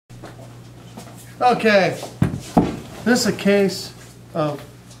Okay, this is a case of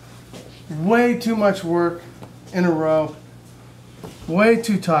way too much work in a row, way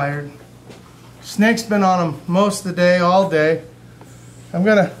too tired. Snake's been on them most of the day, all day.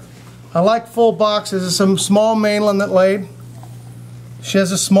 I like full boxes. There's some small mainland that laid. She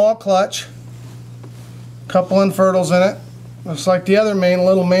has a small clutch, couple infertiles in it. Looks like the other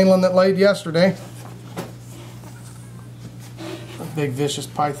little mainland that laid yesterday. A big vicious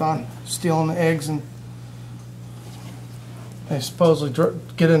python stealing the eggs, and they supposedly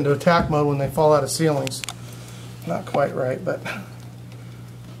get into attack mode when they fall out of ceilings. Not quite right, but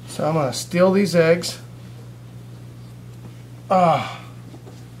so I'm going to steal these eggs. I'm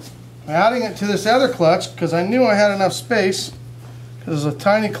adding it to this other clutch because I knew I had enough space, because it's a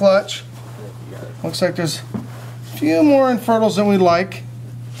tiny clutch. Looks like there's a few more infertiles than we like.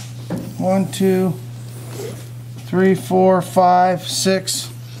 1, 2, 3, 4, 5,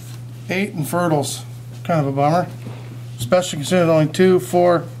 6, 8 infertiles. Kind of a bummer, especially considering only 2,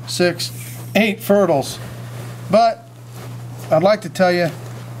 4, 6, 8 fertiles. But I'd like to tell you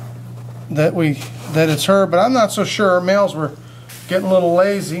that it's her, but I'm not so sure. Males were getting a little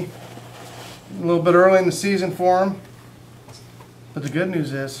lazy, a little bit early in the season for them. But the good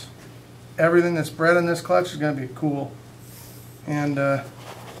news is, everything that's bred in this clutch is going to be cool. And wow,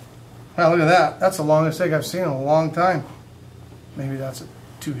 look at that. That's the longest egg I've seen in a long time. Maybe that's a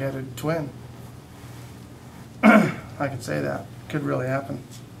two-headed twin. I could say that. Could really happen.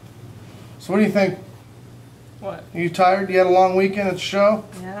 So what do you think? What? Are you tired? You had a long weekend at the show?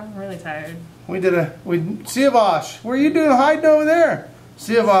 Yeah, I'm really tired. Siavash, what are you doing hiding over there?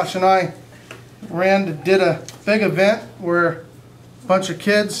 Siavash and I did a big event where a bunch of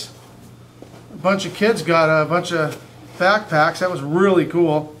kids got a bunch of backpacks. That was really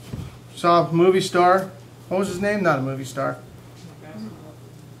cool. Saw a movie star. What was his name? Not a movie star.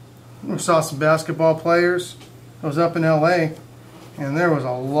 We saw some basketball players. I was up in LA, and there was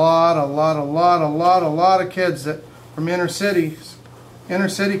a lot of kids that from inner city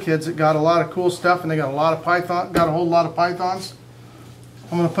kids that got a lot of cool stuff, and they got a whole lot of pythons.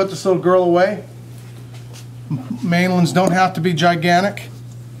 I'm going to put this little girl away. Mainlands don't have to be gigantic.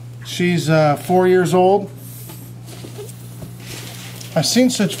 She's 4 years old. I've seen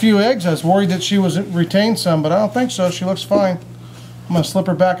such few eggs, I was worried that she was retained some, but I don't think so. She looks fine. I'm going to slip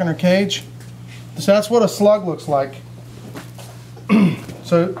her back in her cage. So that's what a slug looks like.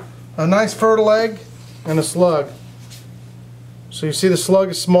 So a nice fertile egg and a slug. So you see the slug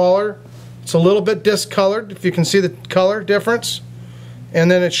is smaller. It's a little bit discolored, if you can see the color difference. And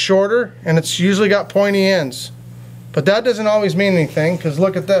then it's shorter, and it's usually got pointy ends. But that doesn't always mean anything, because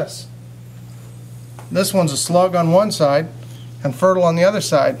look at this. This one's a slug on one side and fertile on the other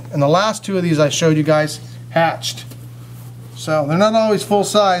side. And the last two of these I showed you guys hatched. So they're not always full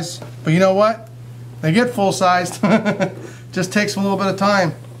size, but you know what? They get full sized. Just takes a little bit of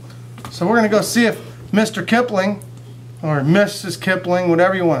time. So we're going to go see if Mr. Kipling, or Mrs. Kipling,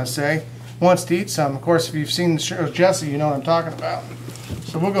 whatever you want to say, wants to eat some. Of course, if you've seen the show Jessie, you know what I'm talking about.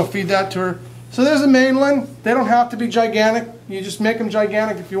 So we'll go feed that to her. So there's a mainland. They don't have to be gigantic. You just make them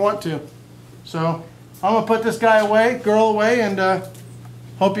gigantic if you want to. So I'm going to put this girl away, and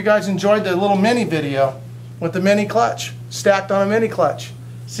hope you guys enjoyed the little mini video with the mini clutch, stacked on a mini clutch.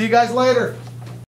 See you guys later.